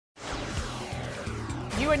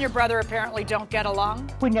You and your brother apparently don't get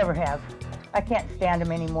along? We never have. I can't stand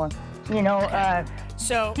him anymore. You know,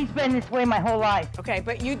 so he's been this way my whole life. Okay,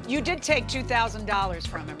 but you did take $2,000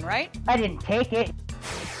 from him, right? I didn't take it.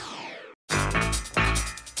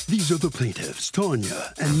 These are the plaintiffs,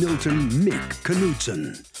 Tanya and Milton Mick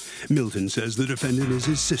Knudsen. Milton says the defendant is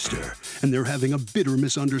his sister, and they're having a bitter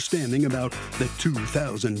misunderstanding about the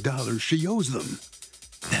 $2,000 she owes them.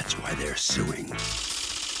 That's why they're suing.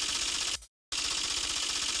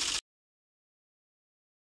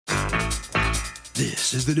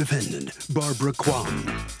 This is the defendant, Barbara Kwam.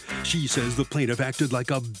 She says the plaintiff acted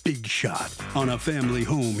like a big shot on a family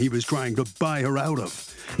home he was trying to buy her out of.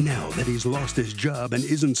 Now that he's lost his job and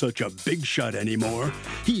isn't such a big shot anymore,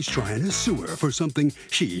 he's trying to sue her for something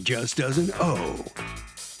she just doesn't owe.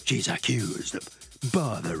 She's accused of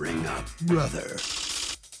bothering a brother.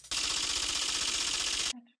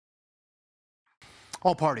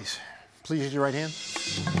 All parties, please use your right hand.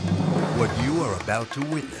 What you are about to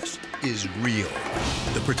witness is real.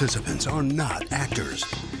 The participants are not actors.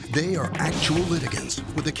 They are actual litigants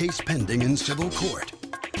with a case pending in civil court.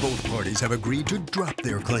 Both parties have agreed to drop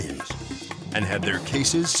their claims and have their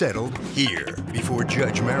cases settled here before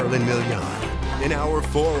Judge Marilyn Millian in our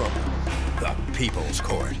forum, the People's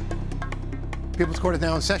Court. People's Court is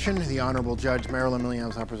now in session. The Honorable Judge Marilyn Millian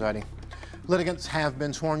is now presiding. Litigants have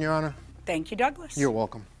been sworn, Your Honor. Thank you, Douglas. You're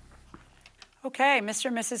welcome. Okay, Mr.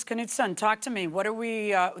 and Mrs. Knudsen, talk to me. What are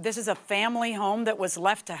we, this is a family home that was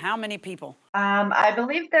left to how many people? I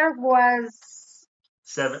believe there was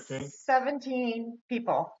 17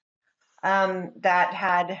 people that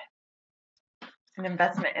had an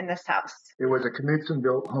investment in this house. It was a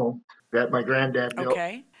Knudsen-built home that my granddad built.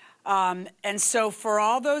 Okay. And so for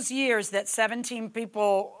all those years that 17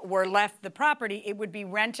 people were left the property, it would be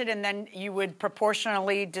rented and then you would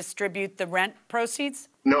proportionally distribute the rent proceeds?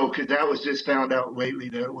 No, because that was just found out lately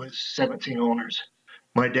that it was 17 owners.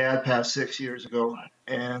 My dad passed 6 years ago,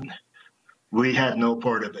 and we had no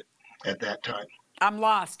part of it at that time. I'm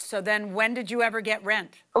lost. So then when did you ever get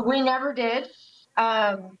rent? We never did.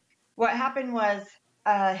 What happened was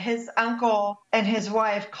his uncle and his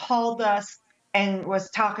wife called us and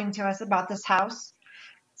was talking to us about this house,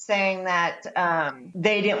 saying that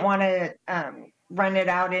they didn't want to rent it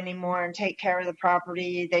out anymore and take care of the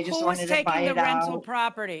property. They just wanted to buy it out. Who was taking the rental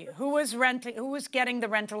property? Who was renting? Who was getting the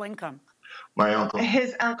rental income? My uncle.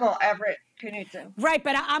 His uncle, Everett Knudsen. Right,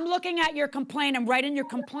 but I'm looking at your complaint, and right in your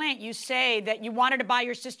complaint, you say that you wanted to buy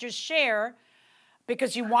your sister's share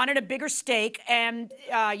because you wanted a bigger stake, and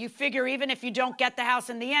you figure even if you don't get the house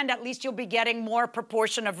in the end, at least you'll be getting more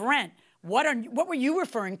proportion of rent. What were you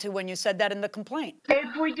referring to when you said that in the complaint?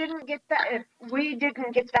 If we didn't get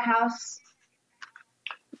the house,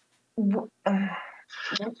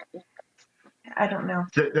 I don't know.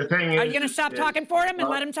 The thing is, are you going to stop talking for him and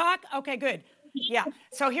let him talk? Okay, good. Yeah.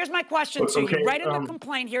 So here's my question to you. Right in the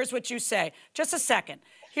complaint, here's what you say. Just a second.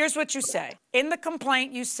 Here's what you say. In the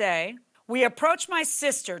complaint, you say, we approached my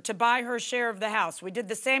sister to buy her share of the house. We did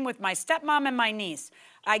the same with my stepmom and my niece.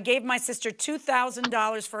 I gave my sister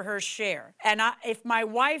 $2,000 for her share. And if my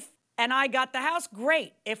wife and I got the house,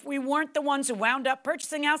 great. If we weren't the ones who wound up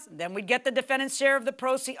purchasing the house, then we'd get the defendant's share of the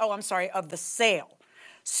proceeds. Oh, I'm sorry, of the sale.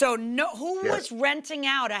 So who was renting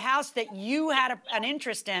out a house that you had an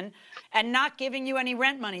interest in and not giving you any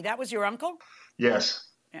rent money? That was your uncle? Yes.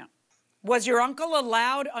 Yeah. Was your uncle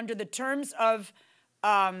allowed under the terms of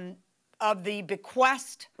the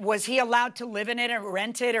bequest? Was he allowed to live in it or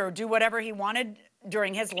rent it or do whatever he wanted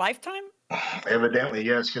during his lifetime? Evidently,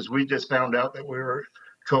 yes, because we just found out that we were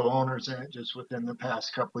co-owners in it just within the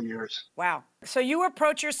past couple of years. Wow. So you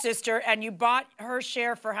approached your sister and you bought her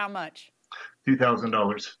share for how much?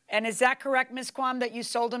 $2,000. And is that correct, Ms. Kwam, that you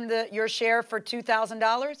sold him your share for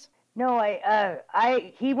 $2,000? No,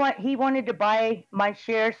 he wanted to buy my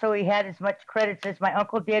share so he had as much credits as my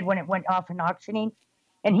uncle did when it went off in auctioning.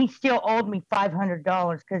 And he still owed me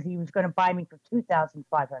 $500 because he was going to buy me for $2,500,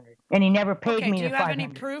 and he never paid me the $500. Do you have any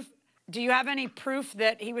proof? Do you have any proof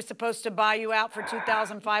that he was supposed to buy you out for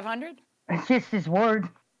 $2,500? It's just his word.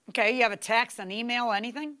 Okay, you have a text, an email,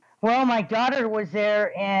 anything? Well, my daughter was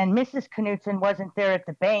there, and Mrs. Knudsen wasn't there at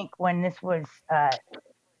the bank when this was.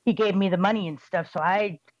 He gave me the money and stuff, so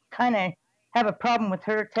I kind of have a problem with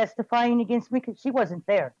her testifying against me because she wasn't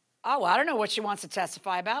there. Oh, I don't know what she wants to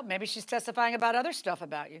testify about. Maybe she's testifying about other stuff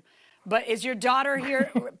about you. But is your daughter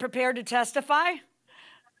here prepared to testify?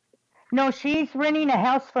 No, she's renting a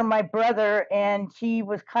house for my brother, and she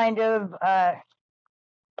was kind of, I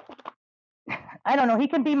don't know, he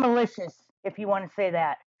can be malicious, if you want to say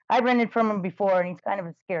that. I rented from him before, and he's kind of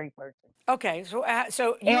a scary person. Okay, so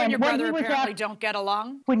you and your brother apparently don't get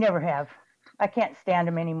along? We never have. I can't stand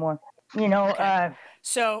him anymore. You know, Okay.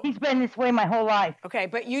 So he's been this way my whole life. okay,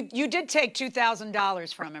 but you did take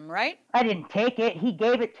 $2,000 from him, right? I didn't take it. He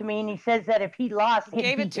gave it to me, and he says that if he lost,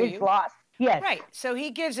 it'd be his loss. Yes. Right. So he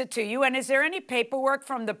gives it to you. And is there any paperwork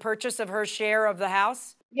from the purchase of her share of the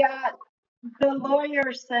house? Yeah, the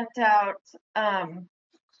lawyer sent out,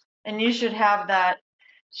 and you should have that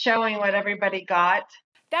showing what everybody got.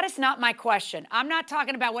 That is not my question. I'm not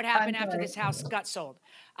talking about what happened after this house got sold.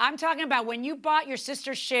 I'm talking about when you bought your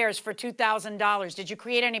sister's shares for $2,000, did you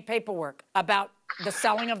create any paperwork about the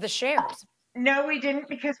selling of the shares? No, we didn't,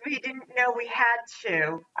 because we didn't know we had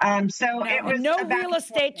to. It was no real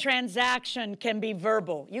estate transaction can be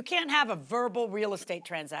verbal. You can't have a verbal real estate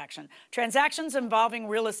transaction. Transactions involving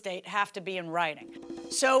real estate have to be in writing.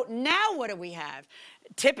 So now what do we have?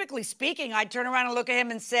 Typically speaking, I'd turn around and look at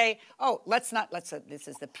him and say, oh, this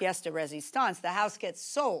is the pièce de résistance. The house gets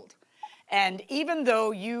sold. And even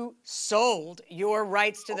though you sold your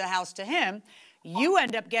rights to the house to him, you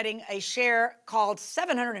end up getting a share called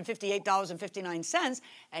 $758.59,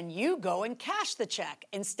 and you go and cash the check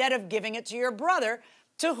instead of giving it to your brother,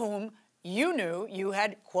 to whom you knew you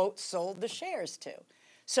had, quote, sold the shares to.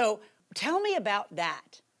 So tell me about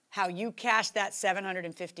that, how you cashed that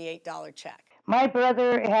 $758 check. My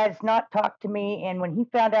brother has not talked to me, and when he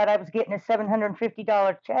found out I was getting a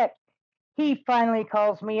 $750 check, he finally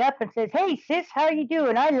calls me up and says, hey, sis, how you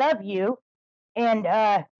doing? I love you. And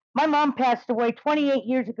my mom passed away 28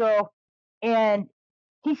 years ago, and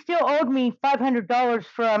he still owed me $500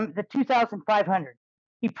 from the $2,500.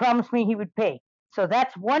 He promised me he would pay. So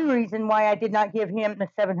that's one reason why I did not give him the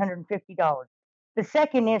 $750. The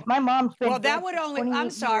second is my mom's been. Well, that would only. I'm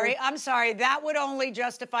sorry. That would only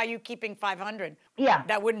justify you keeping $500. Yeah.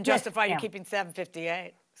 That wouldn't justify you keeping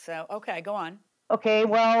 $758. So okay, go on. Okay,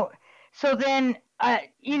 well, so then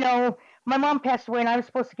you know, my mom passed away, and I was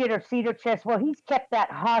supposed to get her cedar chest. Well, he's kept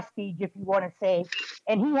that hostage, if you want to say,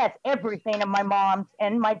 and he has everything of my mom's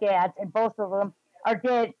and my dad's, and both of them are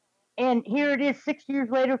dead. And here it is, 6 years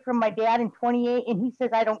later, from my dad in 28, and he says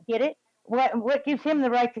I don't get it. What gives him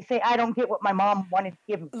the right to say I don't get what my mom wanted to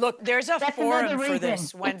give me? Look, there's a forum for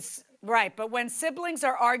this. But when siblings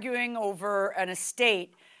are arguing over an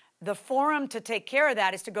estate, the forum to take care of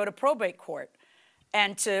that is to go to probate court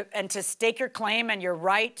and to stake your claim and your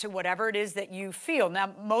right to whatever it is that you feel.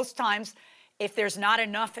 Now, most times, if there's not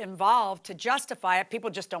enough involved to justify it, people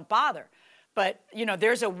just don't bother. But, you know,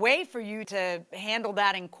 there's a way for you to handle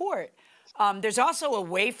that in court. There's also a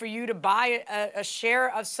way for you to buy a share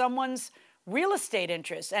of someone's real estate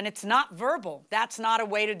interest, and it's not verbal. That's not a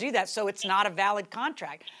way to do that, so it's not a valid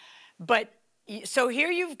contract. But so here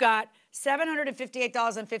you've got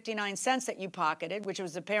 $758.59 that you pocketed, which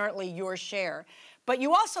was apparently your share, but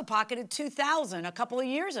you also pocketed $2,000 a couple of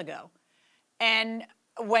years ago, and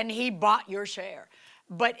when he bought your share.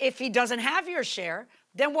 But if he doesn't have your share,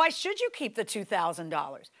 then why should you keep the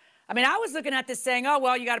 $2,000? I mean, I was looking at this saying, oh,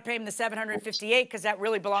 well, you got to pay him the $758 because that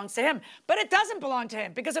really belongs to him. But it doesn't belong to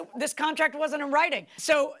him because this contract wasn't in writing.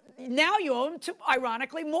 So now you owe him,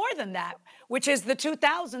 ironically, more than that, which is the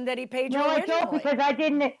 $2,000 that he paid you originally. No, I don't, because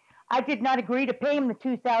I did not agree to pay him the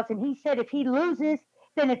 $2,000. He said if he loses,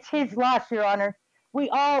 then it's his loss, Your Honor.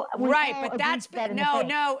 Right, but that's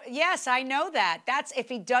yes, I know that. That's if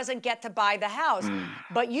he doesn't get to buy the house.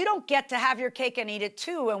 But you don't get to have your cake and eat it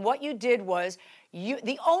too. And what you did was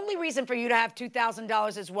the only reason for you to have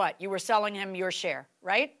 $2,000 is what? You were selling him your share,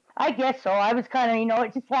 right? I guess so. I was kind of,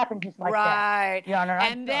 it just happened just like that. Right. Your Honor,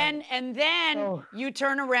 and then you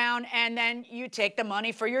turn around and then you take the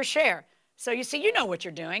money for your share. So you see, you know what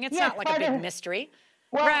you're doing. It's not like a big mystery.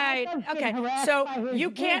 Well, right. Okay. So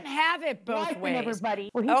you can't have it both ways.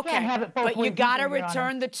 Well, he can't have it both ways. But you got to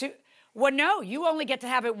return the two. Well, no, you only get to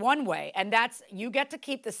have it one way, and that's you get to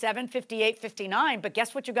keep the $758.59. But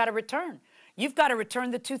guess what? You got to return. You've got to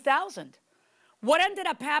return the $2,000. What ended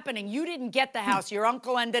up happening? You didn't get the house. Your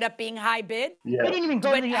uncle ended up being high bid. Yes. He didn't even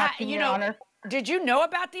go to the auction, Your Honor. Did you know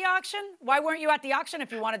about the auction? Why weren't you at the auction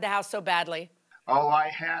if you wanted the house so badly? All I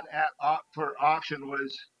had for auction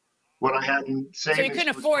was what I had in savings. So you couldn't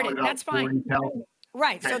afford it. That's fine.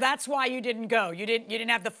 Right. Okay. So that's why you didn't go. You didn't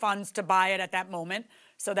have the funds to buy it at that moment.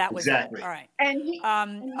 So that was exactly it. All right. And he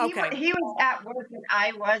was at work and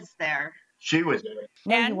I was there. She was there.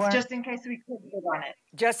 And just in case we couldn't bid on it.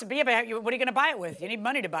 Just to be about, what are you going to buy it with? You need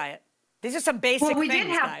money to buy it. These are some basic things, we did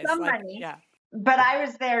have guys. some money. Yeah. But I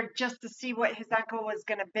was there just to see what his uncle was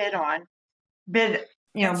going to bid on.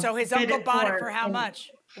 And so his uncle bought it for how much?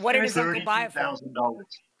 What did his uncle buy it for? $32,000.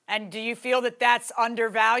 And do you feel that that's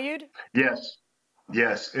undervalued? Yes.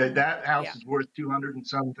 Yes. That house is worth $200,000 and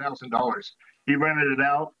some. He rented it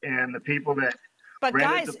out, and the people that But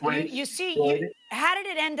rented guys, the place. you see, how did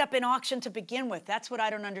it end up in auction to begin with? That's what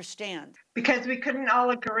I don't understand. Because we couldn't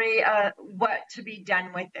all agree what to be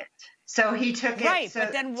done with it. So he took it. Right,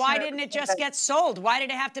 but then why didn't it just get sold? Why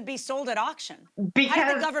did it have to be sold at auction? Because how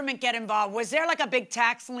did the government get involved? Was there like a big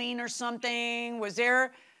tax lien or something? Was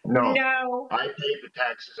there? No. I paid the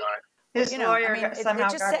taxes on it. His lawyer somehow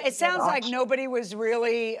it sounds like nobody was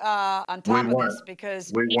really on top of this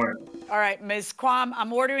because we weren't. All right, Ms. Quam,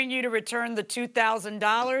 I'm ordering you to return the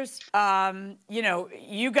 $2,000. You know,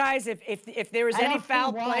 you guys, if there was any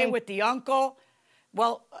foul play with the uncle,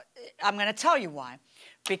 well, I'm going to tell you why.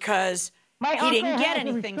 Because he didn't get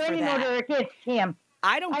anything for that. Order against him.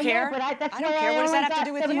 I don't care. Know, but I don't care. What does that have to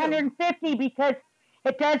do with 750 you? Because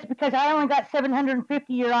it does. Because I only got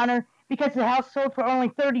 750, Your Honor, because the house sold for only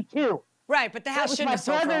 32. Right, but the house shouldn't have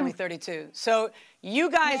sold for only 32. So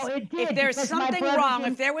you guys, if there's something wrong,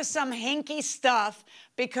 if there was some hinky stuff,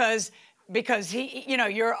 because he, you know,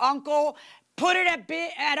 your uncle put it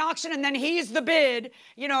at auction and then he's the bid,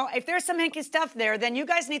 you know, if there's some hinky stuff there, then you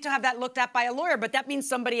guys need to have that looked at by a lawyer. But that means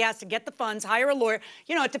somebody has to get the funds, hire a lawyer.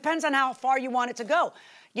 You know, it depends on how far you want it to go.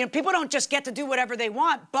 You know, people don't just get to do whatever they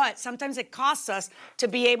want, but sometimes it costs us to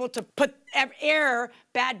be able to air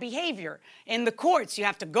bad behavior in the courts. You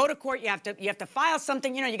have to go to court. You have to file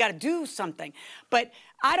something. You know, you got to do something. But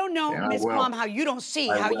I don't know, Ms. Plum, how you don't see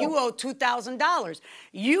how you owe $2,000.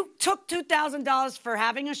 You took $2,000 for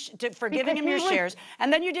for giving him your shares,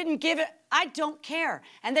 and then you didn't give it. I don't care.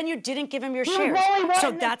 And then you didn't give him your shares.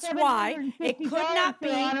 So that's why it could not be.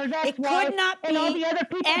 It could not be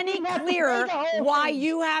any clearer why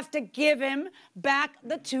you have to give him back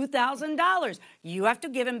the $2,000. You have to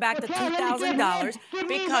give him back the $2,000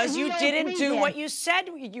 because you didn't do what you said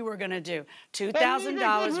you were going to do.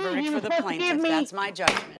 $2,000 verdict for the plaintiff. That's my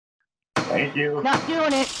judgment. Thank you. Not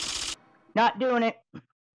doing it. Not doing it.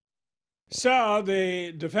 So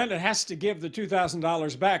the defendant has to give the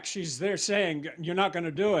 $2,000 back. She's there saying you're not going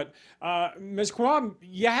to do it. Ms. Quam,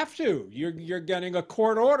 you have to. You're getting a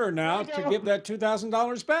court order now to give that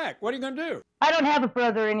 $2,000 back. What are you going to do? I don't have a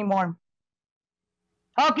brother anymore.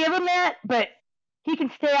 I'll give him that, but he can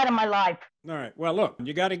stay out of my life. All right. Well, look,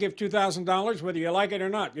 you got to give $2,000 whether you like it or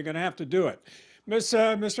not. You're going to have to do it.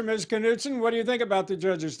 Mr. and Ms. Knudsen, what do you think about the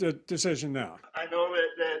judge's decision now? I know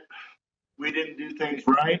that we didn't do things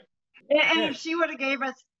right. And if she would have gave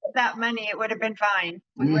us that money, it would have been fine.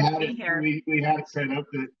 We wouldn't be here. We had it set up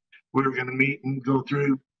that we were going to meet and go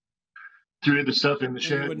through the stuff in the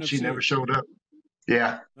shed, and she never showed up.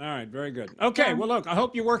 Yeah. All right, very good. Okay, well, look, I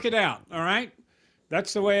hope you work it out, all right?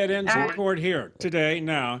 That's the way it ends in court here today.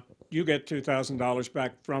 Now, you get $2,000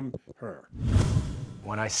 back from her.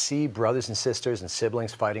 When I see brothers and sisters and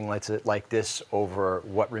siblings fighting like this over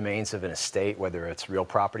what remains of an estate, whether it's real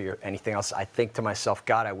property or anything else, I think to myself,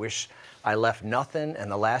 God, I wish I left nothing and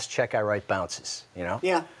the last check I write bounces, you know?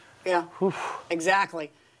 Yeah, yeah,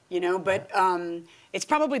 exactly. You know, but it's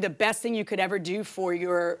probably the best thing you could ever do for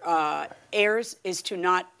your heirs is to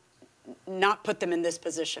not put them in this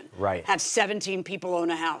position. Right. Have 17 people own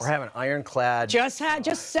a house. Or have an ironclad. Just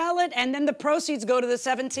sell it, and then the proceeds go to the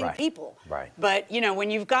 17 people. Right. But you know, when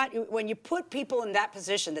you put people in that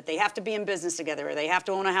position that they have to be in business together, or they have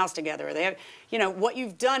to own a house together, or they have, you know, what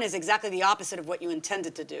you've done is exactly the opposite of what you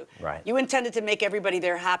intended to do. Right. You intended to make everybody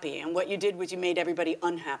there happy, and what you did was you made everybody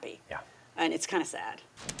unhappy. Yeah. And it's kind of sad.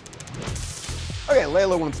 Okay,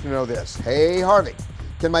 Layla wants to know this. Hey, Harvey.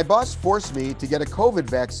 Can my boss force me to get a COVID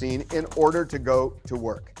vaccine in order to go to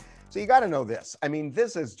work? So you got to know this. I mean,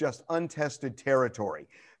 this is just untested territory.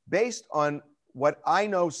 Based on what I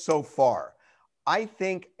know so far, I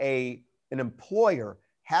think an employer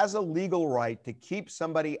has a legal right to keep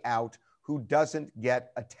somebody out who doesn't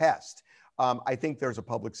get a test. I think there's a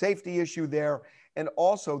public safety issue there. And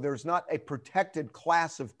also, there's not a protected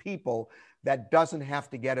class of people that doesn't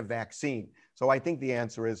have to get a vaccine. So I think the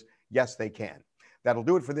answer is yes, they can. That'll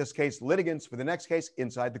do it for this case. Litigants for the next case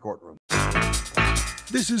inside the courtroom.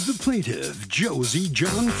 This is the plaintiff, Josie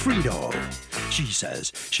John Friedel. She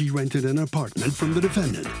says she rented an apartment from the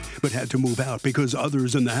defendant, but had to move out because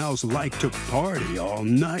others in the house like to party all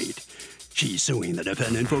night. She's suing the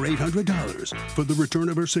defendant for $800 for the return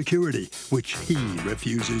of her security, which he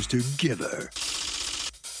refuses to give her.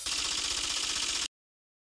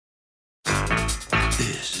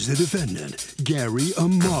 This is the defendant, Gary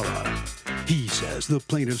Amara. He says the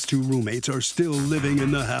plaintiff's two roommates are still living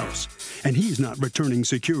in the house, and he's not returning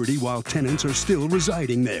security while tenants are still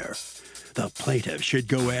residing there. The plaintiff should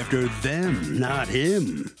go after them, not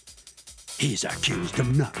him. He's accused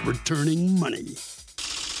of not returning money.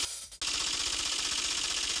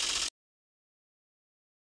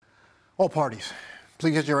 All parties,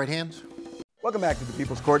 please get your right hands. Welcome back to the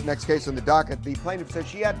People's Court. Next case on the docket. The plaintiff says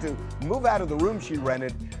she had to move out of the room she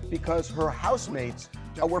rented because her housemates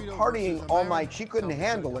were partying all night. She couldn't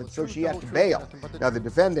handle it, so she had to bail. Now, the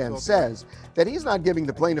defendant says that he's not giving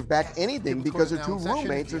the plaintiff back anything because her two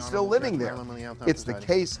roommates are still living there. It's the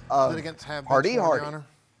case of Hardy Hardy.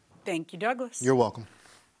 Thank you, Douglas. You're welcome.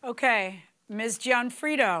 Okay, Ms.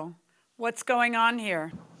 Gianfrido, what's going on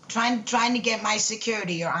here? Trying to get my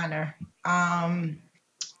security, Your Honor.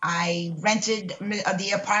 I rented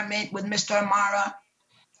the apartment with Mr. Amara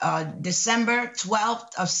December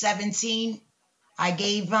 12th of 17. I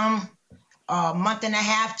gave him a month and a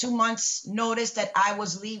half, 2 months notice that I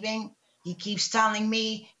was leaving. He keeps telling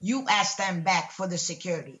me, you asked them back for the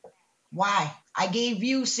security. Why? I gave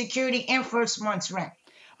you security and first month's rent.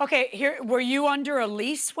 Okay, here, were you under a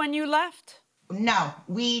lease when you left? No,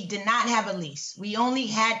 we did not have a lease. We only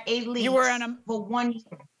had a lease for 1 year,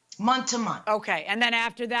 month to month. Okay, and then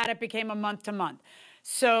after that, it became a month to month.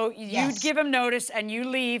 So you'd give him notice and you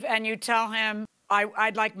leave and you tell him,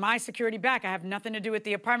 I'd like my security back. I have nothing to do with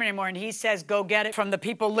the apartment anymore. And he says, go get it from the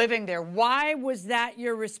people living there. Why was that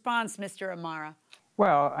your response, Mr. Amara?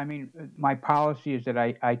 Well, I mean, my policy is that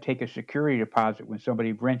I take a security deposit when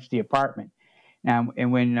somebody rents the apartment. Now,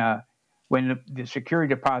 and when the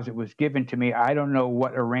security deposit was given to me, I don't know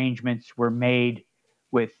what arrangements were made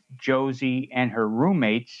with Josie and her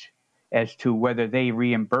roommates as to whether they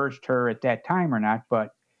reimbursed her at that time or not. But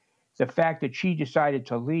the fact that she decided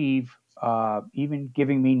to leave, even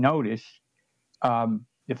giving me notice,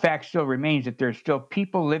 the fact still remains that there's still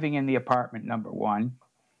people living in the apartment, number one.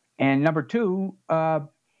 And number two,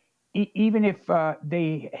 even if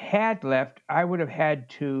they had left, I would have had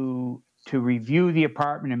to review the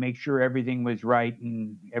apartment and make sure everything was right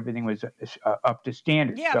and everything was up to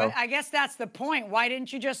standard. Yeah, but I guess that's the point. Why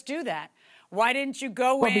didn't you just do that? Why didn't you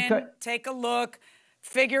go in, take a look,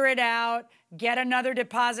 figure it out, get another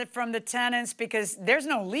deposit from the tenants? Because there's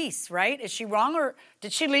no lease, right? Is she wrong, or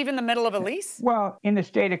did she leave in the middle of a lease? Well, in the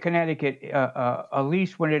state of Connecticut, a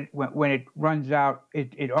lease, when it runs out,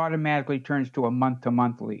 it automatically turns to a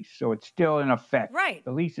month-to-month lease. So it's still in effect. Right.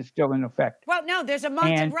 The lease is still in effect. Well, no, there's a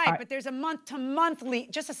month, but there's a month-to-month lease.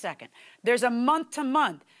 Just a second. There's a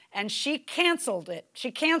month-to-month. And she canceled it.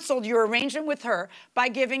 She canceled your arrangement with her by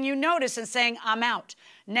giving you notice and saying, I'm out.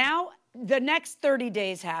 Now, the next 30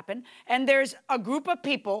 days happen, and there's a group of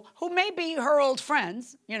people who may be her old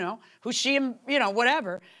friends, you know, who she, you know,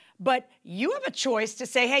 whatever, but you have a choice to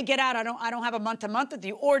say, hey, get out, I don't have a month-to-month with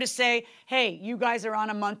you, or to say, hey, you guys are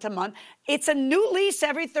on a month-to-month. It's a new lease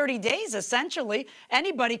every 30 days, essentially.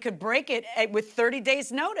 Anybody could break it with 30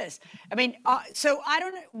 days notice. I mean, so I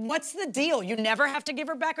don't know, what's the deal? You never have to give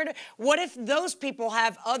her back her, what if those people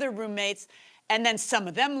have other roommates and then some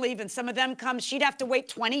of them leave and some of them come? She'd have to wait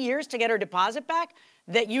 20 years to get her deposit back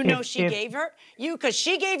that you know she gave her? Because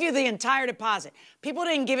she gave you the entire deposit. People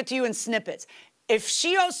didn't give it to you in snippets. If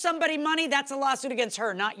she owes somebody money, that's a lawsuit against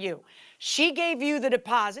her, not you. She gave you the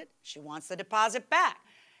deposit. She wants the deposit back.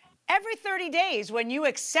 Every 30 days, when you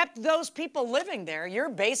accept those people living there, you're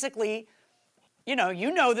basically, you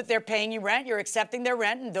know that they're paying you rent, you're accepting their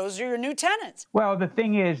rent, and those are your new tenants. Well, the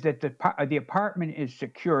thing is that the apartment is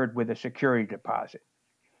secured with a security deposit.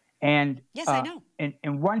 And yes, I know.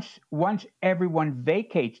 And once everyone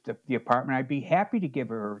vacates the apartment, I'd be happy to give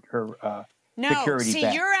her security back. No,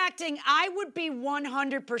 see, you're acting, I would be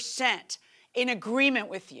 100% in agreement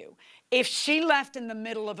with you if she left in the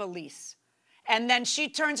middle of a lease. And then she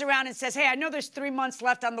turns around and says, hey, I know there's 3 months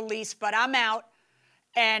left on the lease, but I'm out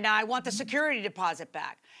and I want the security deposit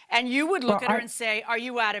back. And you would look at her and say, are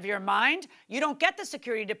you out of your mind? You don't get the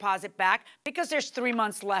security deposit back because there's 3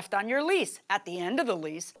 months left on your lease. At the end of the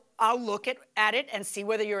lease, I'll look at it and see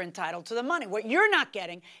whether you're entitled to the money. What you're not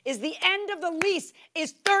getting is the end of the lease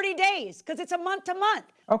is 30 days because it's a month to month.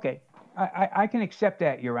 Okay, I can accept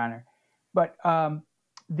that, Your Honor. But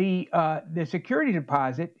the security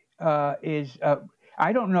deposit is,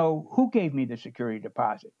 I don't know who gave me the security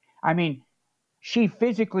deposit. I mean, she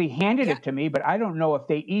physically handed it to me, but I don't know if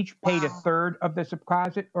they each paid a third of the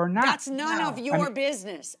deposit or not. That's none of your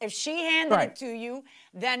business. If she handed it to you,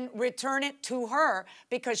 then return it to her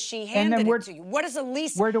because she handed it to you. What is the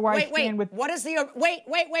lease? Where do I stand with? What is the wait?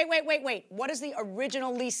 What does the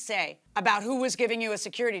original lease say about who was giving you a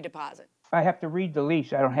security deposit? I have to read the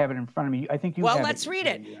lease. I don't have it in front of me. I think you have it. Well, let's read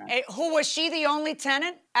it. Who was she the only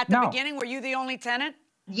tenant at the beginning? Were you the only tenant?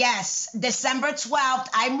 Yes, December 12th,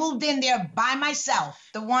 I moved in there by myself.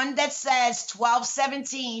 The one that says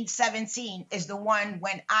 12/17/17 is the one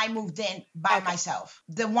when I moved in by myself.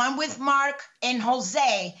 The one with Mark and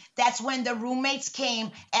Jose, that's when the roommates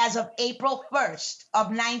came as of April 1st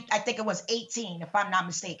of I think it was 18, if I'm not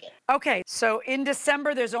mistaken. Okay, so in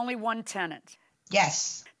December, there's only one tenant.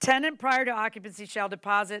 Yes. Tenant prior to occupancy shall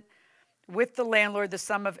deposit with the landlord the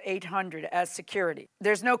sum of $800 as security.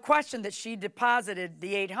 There's no question that she deposited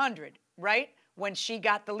the $800, right? When she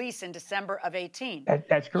got the lease in December of 18.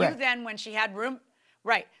 That's correct. You then, when she had room,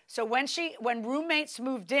 right. So when roommates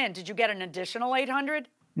moved in, did you get an additional $800?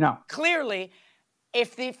 No. Clearly,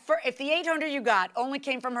 if the $800 you got only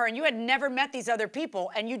came from her and you had never met these other people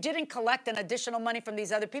and you didn't collect an additional money from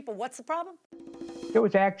these other people, what's the problem? There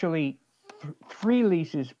was actually 3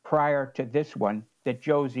 leases prior to this one that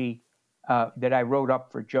Josie, that I wrote up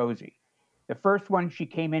for Josie. The first one, she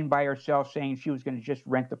came in by herself saying she was going to just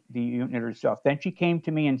rent the unit herself. Then she came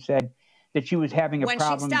to me and said that she was having a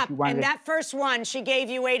problem. When she stopped, and that first one, she gave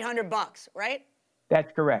you $800, right?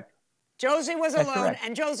 That's correct. Josie was alone,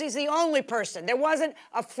 and Josie's the only person. There wasn't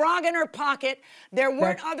a frog in her pocket. There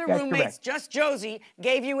weren't other roommates. Correct. Just Josie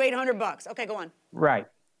gave you $800. Okay, go on. Right.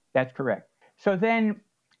 That's correct. So then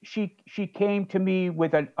she came to me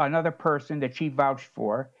with another person that she vouched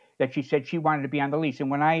for, that she said she wanted to be on the lease.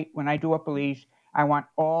 And when I do up a lease, I want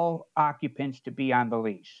all occupants to be on the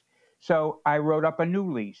lease. So I wrote up a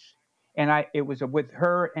new lease, and it was with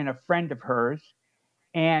her and a friend of hers.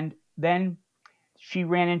 And then she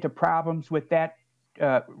ran into problems with that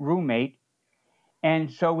roommate,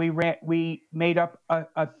 and so we made up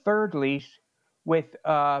a third lease with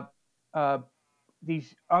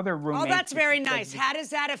these other roommates. Oh, that's very nice. How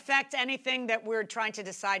does that affect anything that we're trying to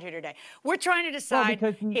decide here today? We're trying to decide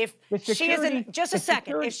if she is in, just a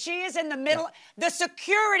second, if she is in the middle, the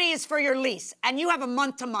security is for your lease, and you have a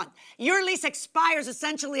month to month. Your lease expires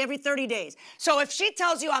essentially every 30 days. So if she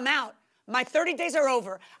tells you I'm out, my 30 days are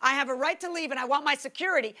over, I have a right to leave and I want my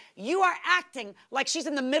security, you are acting like she's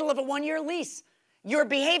in the middle of a 1-year lease. You're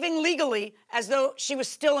behaving legally as though she was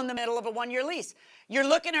still in the middle of a 1-year lease. You're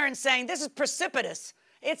looking at her and saying, this is precipitous.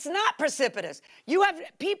 It's not precipitous. You have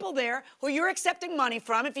people there who you're accepting money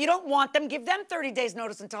from. If you don't want them, give them 30 days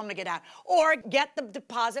notice and tell them to get out. Or get the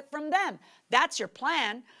deposit from them. That's your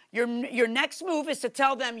plan. Your next move is to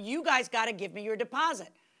tell them, you guys got to give me your deposit.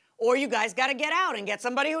 Or you guys got to get out and get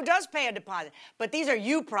somebody who does pay a deposit. But these are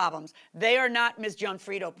you problems. They are not Ms.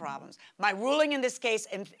 Gianfrido problems. My ruling in this case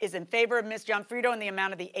is in favor of Ms. Gianfrido in the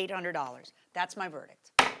amount of the $800. That's my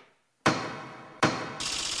verdict.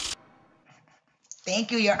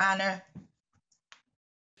 Thank you, Your Honor.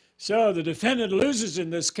 So the defendant loses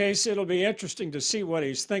in this case. It'll be interesting to see what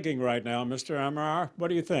he's thinking right now. Mr. Amar, what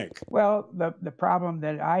do you think? Well, the problem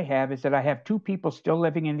that I have is that I have 2 people still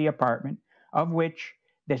living in the apartment, of which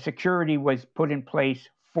the security was put in place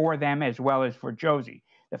for them as well as for Josie.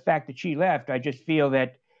 The fact that she left, I just feel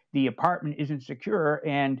that the apartment isn't secure,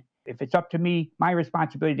 and if it's up to me, my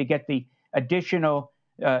responsibility to get the additional,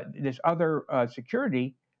 this other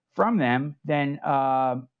security from them, then,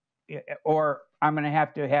 or I'm going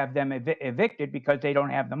to have them evicted because they don't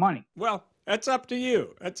have the money. Well, that's up to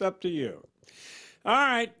you. That's up to you. All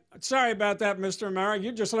right. Sorry about that, Mr. Amara.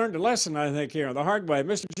 You just learned a lesson, I think, here the hard way.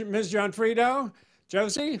 Ms. Gianfrido,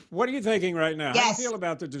 Josie, what are you thinking right now? Yes. How do you feel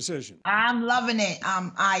about the decision? I'm loving it.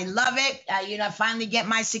 I love it. Finally get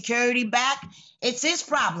my security back. It's his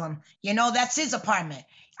problem. That's his apartment.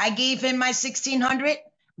 I gave him my $1,600.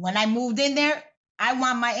 When I moved in there, I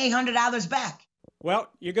want my $800 back. Well,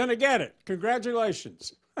 you're going to get it.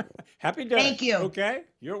 Congratulations. Happy day. Thank you. Okay?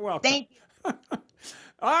 You're welcome. Thank you.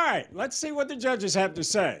 All right, let's see what the judges have to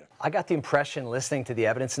say. I got the impression, listening to the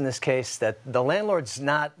evidence in this case, that the landlord's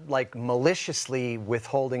not like maliciously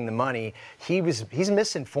withholding the money. He's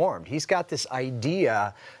misinformed. He's got this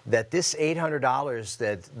idea that this $800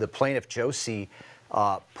 that the plaintiff Josie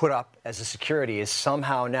put up as a security is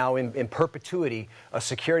somehow now in perpetuity a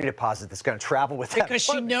security deposit that's going to travel with that because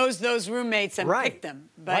she knows those roommates and picked them.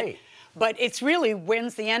 But it's really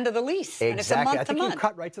when's the end of the lease. Exactly. And it's a month I think you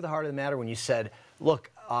cut right to the heart of the matter when you said,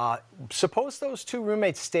 look, suppose those 2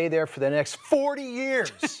 roommates stay there for the next 40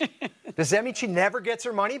 years. Does that mean she never gets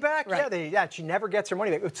her money back? Right. Yeah, she never gets her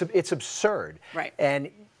money back. It's absurd. Right. And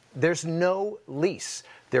there's no lease.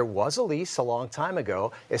 There was a lease a long time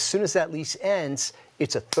ago. As soon as that lease ends,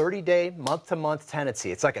 it's a 30-day, month-to-month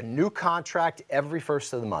tenancy. It's like a new contract every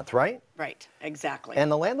first of the month, right? Right, exactly.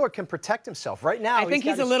 And the landlord can protect himself. Right now, I think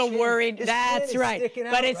he's a little worried. That's right.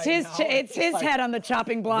 But it's his head on the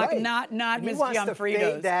chopping block, right. not Ms. He wants to Gianfrido's.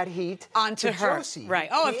 fade that heat onto her. Josie. Right.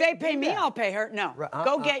 Oh, if they pay me, I'll pay her. No.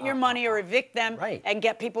 Go get your money or evict them and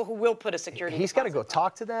get people who will put a security He's got to go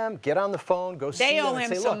talk to them, get on the phone, go see them. They owe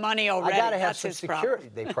him some money already. I got to have that's some his security.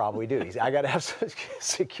 problem. They probably do. I got to have some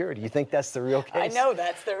security. You think that's the real case? I know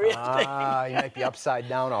that's the real thing. He might be upside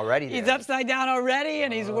down already. He's upside down already,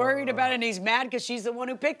 and he's worried about it, and he's mad because she's the one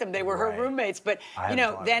who picked them. They were her roommates. But, you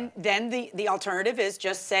know, then the alternative is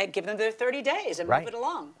just say, give them their 30 days and move it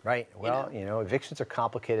along. Right. Well, you know, evictions are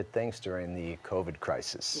complicated things during the COVID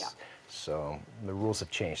crisis. Yeah. So the rules have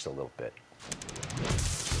changed a little bit.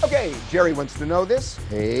 Okay, Jerry wants to know this.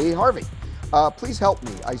 Hey, Harvey. Please help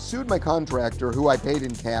me. I sued my contractor who I paid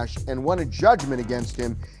in cash and won a judgment against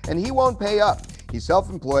him, and he won't pay up. He's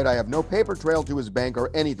self-employed. I have no paper trail to his bank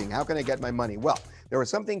or anything. How can I get my money? Well, there is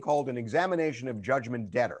something called an examination of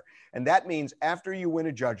judgment debtor. And that means after you win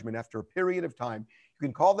a judgment, after a period of time, you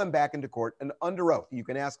can call them back into court and under oath, you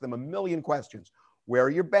can ask them a million questions. Where are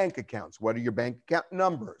your bank accounts? What are your bank account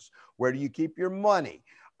numbers? Where do you keep your money?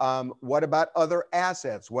 What about other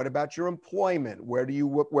assets? What about your employment? Where do you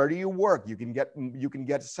work? You can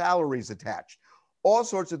get salaries attached. All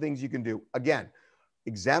sorts of things you can do. Again,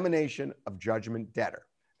 examination of judgment debtor.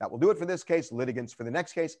 That will do it for this case. Litigants for the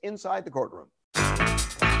next case inside the courtroom.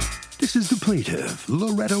 This is the plaintiff,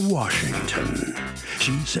 Loretta Washington.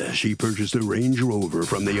 She says she purchased a Range Rover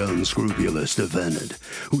from the unscrupulous defendant,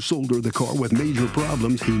 who sold her the car with major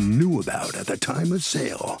problems he knew about at the time of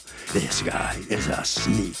sale. This guy is a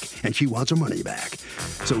sneak, and she wants her money back.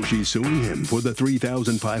 So she's suing him for the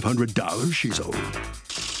 $3,500 she's owed.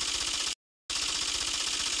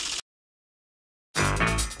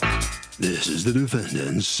 This is the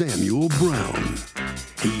defendant, Samuel Brown.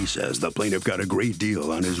 He says the plaintiff got a great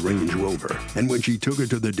deal on his Range Rover, and when she took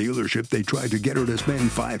it to the dealership, they tried to get her to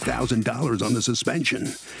spend $5,000 on the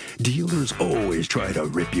suspension. Dealers always try to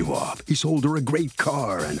rip you off. He sold her a great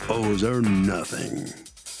car and owes her nothing.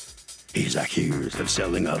 He's accused of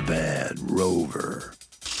selling a bad Rover.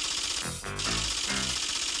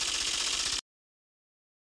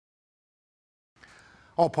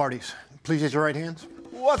 All parties, please raise your right hands.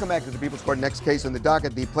 Welcome back to the People's Court. Next case on the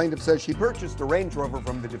docket. The plaintiff says she purchased the Range Rover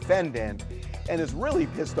from the defendant and is really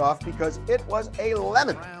pissed off because it was a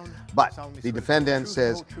lemon. But the defendant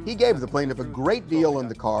says he gave the plaintiff a great deal on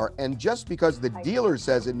the car, and just because the dealer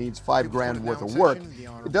says it needs $5,000 worth of work,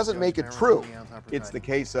 it doesn't make it true. It's the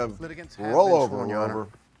case of rollover, Your Honor.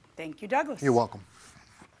 Thank you, Douglas. You're welcome.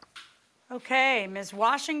 Okay, Ms.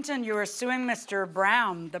 Washington, you are suing Mr.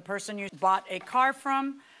 Brown, the person you bought a car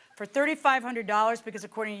from, for $3,500 because,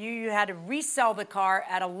 according to you, you had to resell the car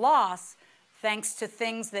at a loss thanks to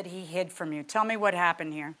things that he hid from you. Tell me what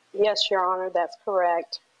happened here. Yes, Your Honor, that's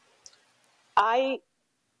correct. I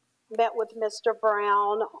met with Mr.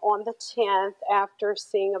 Brown on the 10th after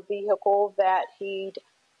seeing a vehicle that he'd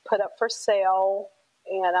put up for sale,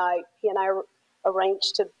 and he and I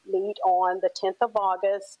arranged to meet on the 10th of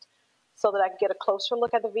August so that I could get a closer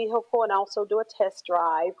look at the vehicle and also do a test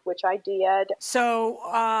drive, which I did. So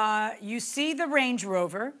you see the Range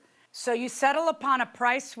Rover. So you settle upon a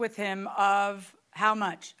price with him of how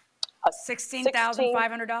much?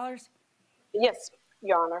 $16,500? Yes,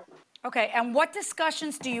 Your Honor. Okay, and what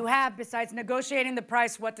discussions do you have besides negotiating the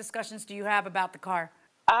price? What discussions do you have about the car?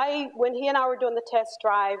 When he and I were doing the test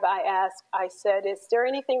drive, I said, is there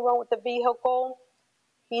anything wrong with the vehicle?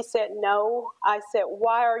 He said, no. I said,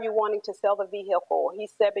 why are you wanting to sell the vehicle? He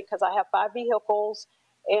said, because I have 5 vehicles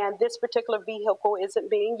and this particular vehicle isn't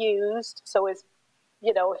being used. So it's,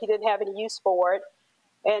 he didn't have any use for it.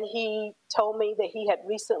 And he told me that he had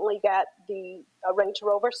recently got the Range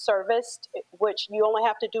Rover serviced, which you only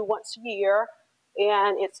have to do once a year.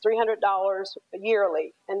 And it's $300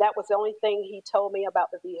 yearly. And that was the only thing he told me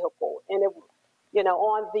about the vehicle. And it,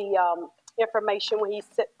 on the information when he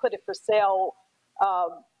put it for sale,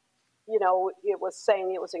 it was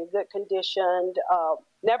saying it was in good condition.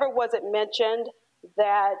 Never was it mentioned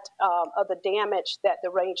that of the damage that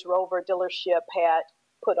the Range Rover dealership had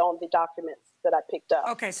put on the documents that I picked up.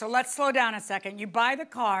 Okay, so let's slow down a second. You buy the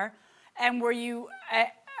car, and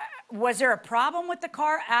was there a problem with the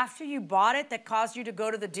car after you bought it that caused you to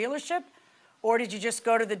go to the dealership? Or did you just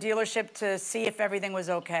go to the dealership to see if everything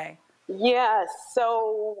was okay? Yes,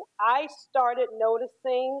 so I started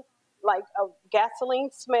noticing like a gasoline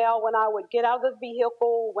smell when I would get out of the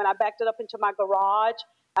vehicle. When I backed it up into my garage,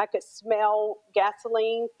 I could smell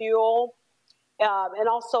gasoline, fuel. And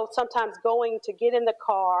also sometimes going to get in the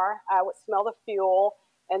car, I would smell the fuel.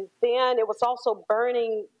 And then it was also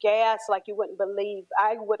burning gas like you wouldn't believe.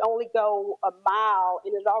 I would only go a mile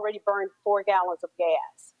and it already burned 4 gallons of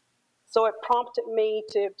gas. So it prompted me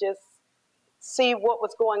to just see what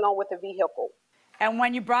was going on with the vehicle. And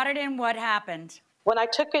when you brought it in, what happened? When I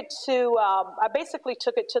took it to, I basically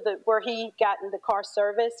took it to where he got in the car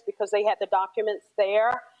service because they had the documents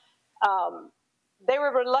there. They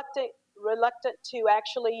were reluctant to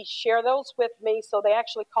actually share those with me, so they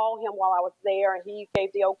actually called him while I was there, and he gave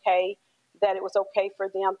the okay that it was okay for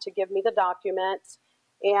them to give me the documents.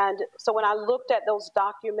 And so when I looked at those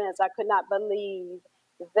documents, I could not believe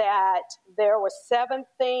that there were 7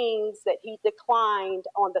 things that he declined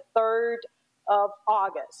on the 3rd of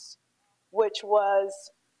August, which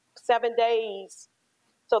was 7 days.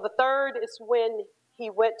 So the 3rd is when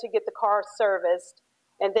he went to get the car serviced,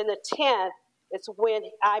 and then the 10th is when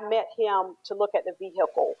I met him to look at the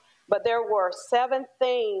vehicle. But there were 7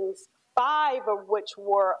 things, 5 of which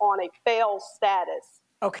were on a failed status.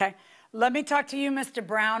 Okay. Let me talk to you, Mr.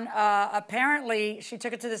 Brown. Apparently, she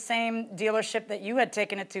took it to the same dealership that you had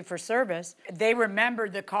taken it to for service. They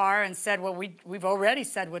remembered the car and said, well, we've already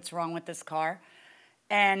said what's wrong with this car.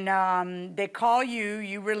 And they call you,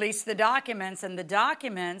 you release the documents, and the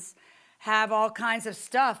documents have all kinds of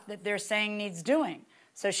stuff that they're saying needs doing.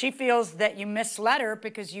 So she feels that you misled her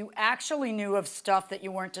because you actually knew of stuff that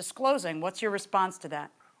you weren't disclosing. What's your response to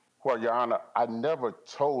that? Well, Your Honor, I never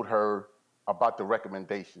told her about the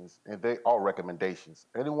recommendations, and they are recommendations.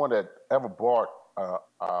 Anyone that ever bought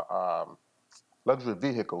luxury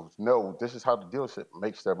vehicles know this is how the dealership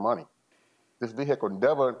makes their money. This vehicle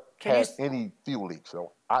never had any fuel leaks,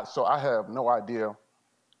 so I have no idea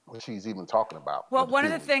what she's even talking about. Well, one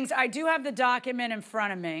of the things, I do have the document in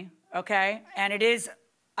front of me, okay? And it is,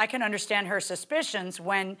 I can understand her suspicions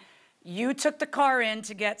when you took the car in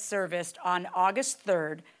to get serviced on August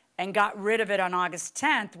 3rd and got rid of it on August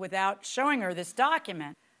 10th without showing her this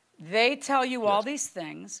document. They tell you all these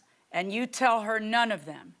things, and you tell her none of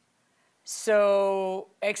them. So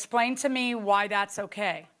explain to me why that's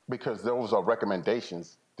okay. Because those are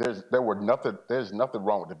recommendations. There's nothing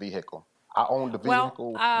wrong with the vehicle. I own the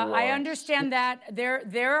vehicle. Well, I understand that.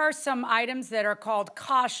 There are some items that are called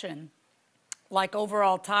caution, like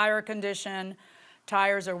overall tire condition,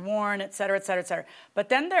 tires are worn, et cetera, et cetera, et cetera. But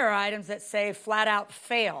then there are items that say flat out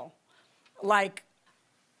fail, like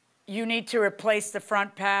you need to replace the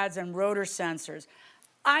front pads and rotor sensors.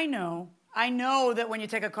 I know that when you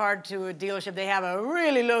take a car to a dealership, they have a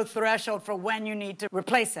really low threshold for when you need to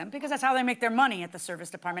replace them because that's how they make their money at the service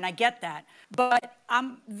department. I get that. But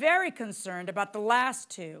I'm very concerned about the last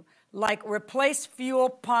 2, like replace fuel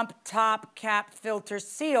pump top cap filter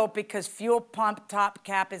seal because fuel pump top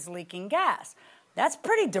cap is leaking gas. That's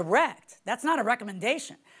pretty direct. That's not a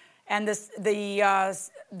recommendation. And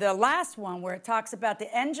the last one where it talks about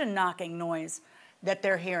the engine knocking noise that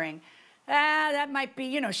they're hearing, that might be,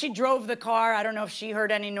 you know, she drove the car. I don't know if she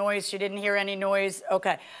heard any noise. She didn't hear any noise.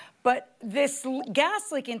 Okay. But this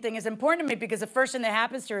gas leaking thing is important to me because the first thing that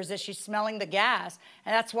happens to her is that she's smelling the gas,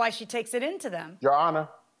 and that's why she takes it into them. Your Honor,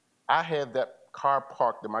 I had that car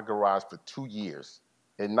parked in my garage for 2 years,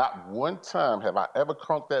 and not one time have I ever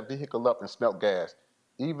crunked that vehicle up and smelled gas.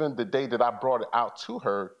 Even the day that I brought it out to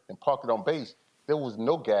her and parked it on base, there was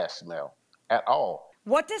no gas smell at all.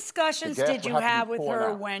 What discussions did you have with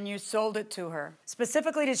her when you sold it to her?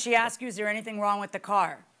 Specifically, did she ask you, is there anything wrong with the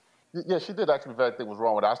car? Yeah, she did ask me if anything was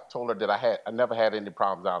wrong with it. I told her that I never had any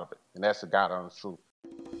problems out of it, and that's the God honest truth.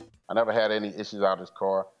 I never had any issues out of this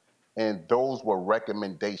car, and those were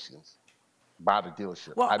recommendations by the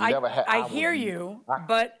dealership. Well, I hear you,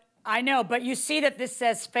 but I know, but you see that this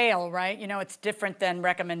says fail, right? You know, it's different than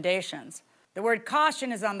recommendations. The word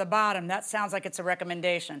caution is on the bottom. That sounds like it's a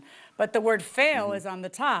recommendation. But the word fail is on the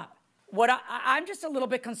top. What I'm just a little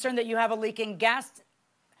bit concerned that you have a leaking gas.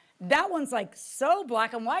 That one's like so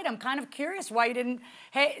black and white. I'm kind of curious why you didn't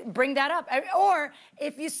bring that up. Or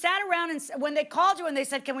if you sat around and when they called you and they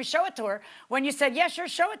said, can we show it to her? When you said, yeah, sure,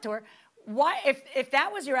 show it to her. Why, if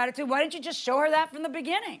that was your attitude, why didn't you just show her that from the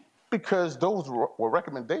beginning? Because those were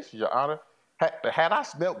recommendations, Your Honor. Had I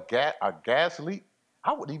smelled a gas leak,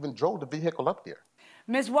 I would even drove the vehicle up there.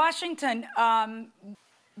 Ms. Washington,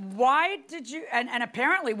 why did you, and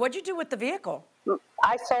apparently, what'd you do with the vehicle?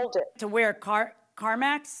 I sold it. To where,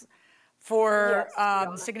 CarMax? For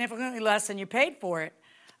significantly less than you paid for it.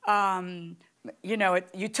 You know,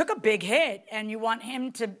 you took a big hit, and you want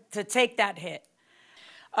him to take that hit.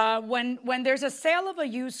 When there's a sale of a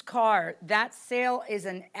used car, that sale is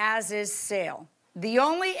an as-is sale. The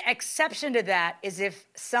only exception to that is if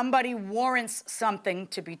somebody warrants something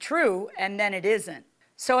to be true and then it isn't.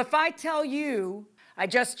 So if I tell you I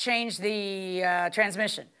just changed the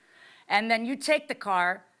transmission, and then you take the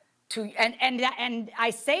car to, and I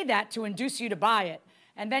say that to induce you to buy it,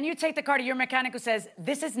 and then you take the car to your mechanic who says,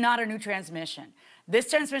 this is not a new transmission. This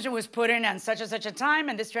transmission was put in on such and such a time,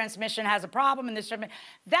 and this transmission has a problem, and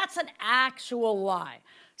that's an actual lie.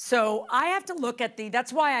 So I have to look at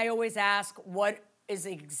that's why I always ask what is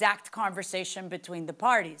the exact conversation between the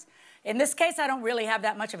parties. In this case, I don't really have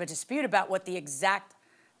that much of a dispute about what the exact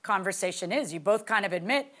conversation is. You both kind of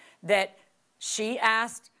admit that she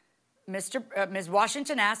asked, Ms.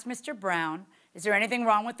 Washington asked Mr. Brown, is there anything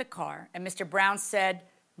wrong with the car? And Mr. Brown said,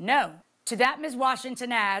 no. To that, Ms.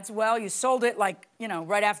 Washington adds, well, you sold it like, you know,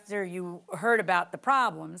 right after you heard about the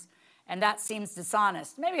problems, and that seems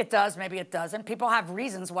dishonest. Maybe it does, maybe it doesn't. People have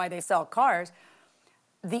reasons why they sell cars.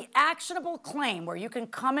 The actionable claim where you can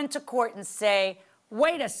come into court and say,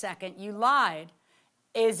 wait a second, you lied,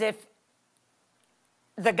 is if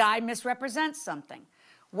the guy misrepresents something.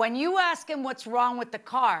 When you ask him what's wrong with the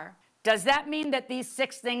car, does that mean that these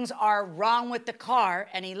 6 things are wrong with the car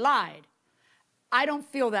and he lied? I don't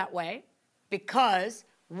feel that way, because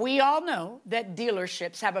we all know that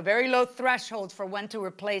dealerships have a very low threshold for when to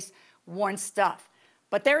replace worn stuff.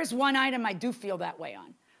 But there is one item I do feel that way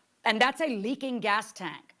on, and that's a leaking gas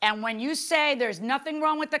tank. And when you say there's nothing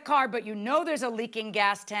wrong with the car, but you know there's a leaking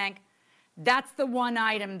gas tank, that's the one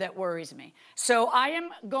item that worries me. So I am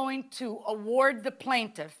going to award the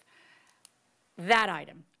plaintiff that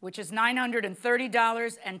item, which is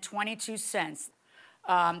 $930.22.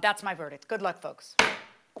 That's my verdict. Good luck, folks.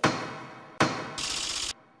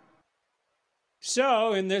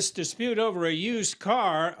 So in this dispute over a used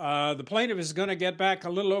car, the plaintiff is going to get back a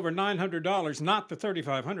little over $900, not the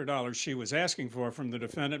 $3,500 she was asking for from the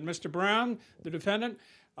defendant. Mr. Brown, the defendant,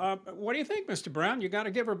 what do you think, Mr. Brown? You got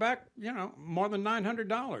to give her back, you know, more than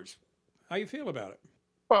 $900. How you feel about it?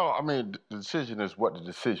 Well, I mean, the decision is what the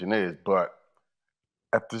decision is, but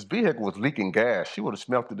if this vehicle was leaking gas, she would have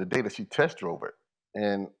smelt it the day that she test drove it.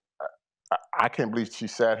 And I can't believe she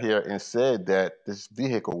sat here and said that this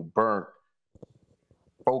vehicle burnt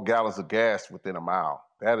 4 gallons of gas within a mile.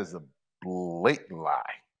 That is a blatant lie.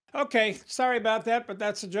 Okay, sorry about that, but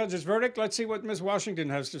that's the judge's verdict. Let's see what Ms. Washington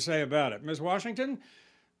has to say about it. Ms. Washington,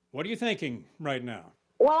 what are you thinking right now?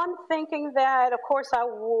 Well, I'm thinking that, of course, I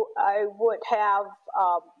would have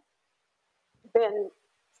been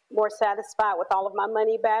more satisfied with all of my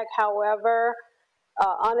money back. However,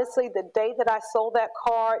 honestly, the day that I sold that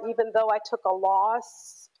car, even though I took a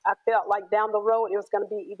loss, I felt like down the road it was going to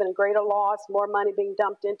be even greater loss, more money being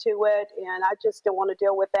dumped into it, and I just didn't want to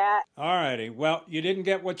deal with that. All righty. Well, you didn't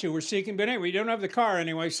get what you were seeking, but anyway, you don't have the car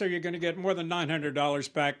anyway, so you're going to get more than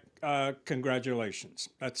 $900 back. Congratulations.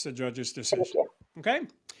 That's the judge's decision. Thank you. Okay?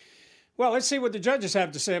 Well, let's see what the judges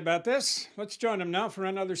have to say about this. Let's join them now for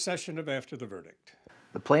another session of After the Verdict.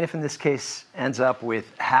 The plaintiff in this case ends up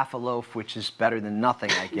with half a loaf, which is better than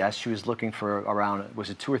nothing, I guess. She was looking for around, was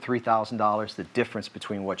it $2,000 or $3,000, the difference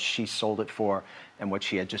between what she sold it for and what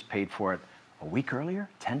she had just paid for it a week earlier,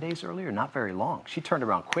 10 days earlier, not very long. She turned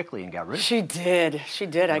around quickly and got rid of it. She did. She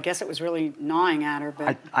did. I guess it was really gnawing at her.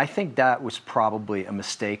 But I think that was probably a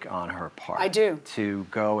mistake on her part. I do. To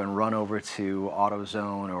go and run over to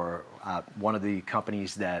AutoZone or one of the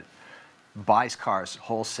companies that buys cars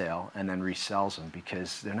wholesale and then resells them,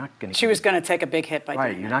 because they're not going to. She was going to take a big hit by doing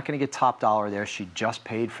that. Right, you're not going to get top dollar there. She just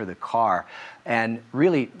paid for the car, and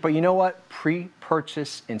really, but you know what?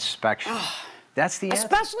 Pre-purchase inspection. That's the answer.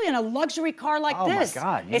 Especially in a luxury car like this. Oh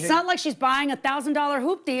my God! It's not like she's buying a $1,000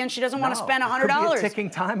 hoopty and she doesn't want to spend $100. It could be a ticking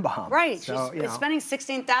time bomb. Right. So, she's spending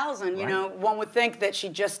 $16,000. You know, one would think that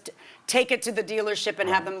she'd just take it to the dealership and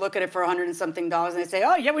have them look at it for $100 and something, and they say,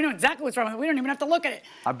 "Oh yeah, we know exactly what's wrong with it. We don't even have to look at it."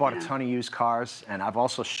 I bought a ton of used cars, and I've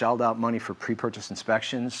also shelled out money for pre-purchase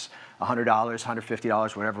inspections, $100,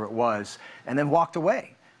 $150, whatever it was, and then walked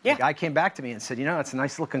away. Yeah. The guy came back to me and said, "You know, it's a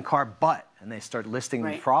nice looking car, but," and they start listing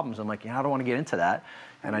the problems. I'm like, "You know, I don't want to get into that."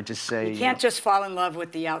 And I just say, you can't just fall in love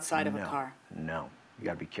with the outside of a car. No, you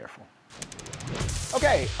got to be careful.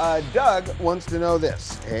 Okay, Doug wants to know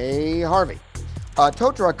this. Hey, Harvey.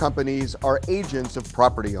 Tow truck companies are agents of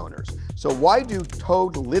property owners. So why do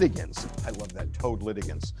towed litigants, I love that, towed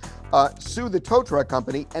litigants, sue the tow truck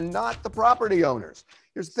company and not the property owners?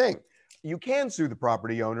 Here's the thing. You can sue the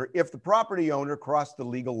property owner if the property owner crossed the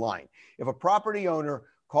legal line. If a property owner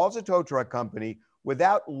calls a tow truck company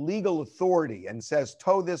without legal authority and says,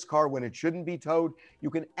 tow this car when it shouldn't be towed,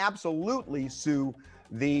 you can absolutely sue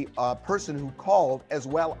the person who called as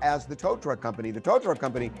well as the tow truck company. The tow truck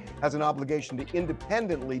company has an obligation to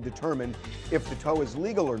independently determine if the tow is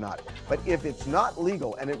legal or not. But if it's not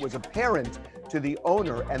legal and it was apparent to the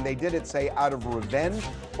owner and they did it, say, out of revenge,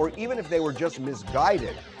 or even if they were just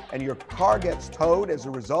misguided, and your car gets towed as a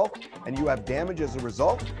result and you have damage as a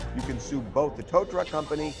result, you can sue both the tow truck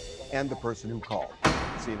company and the person who called.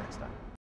 See you next time.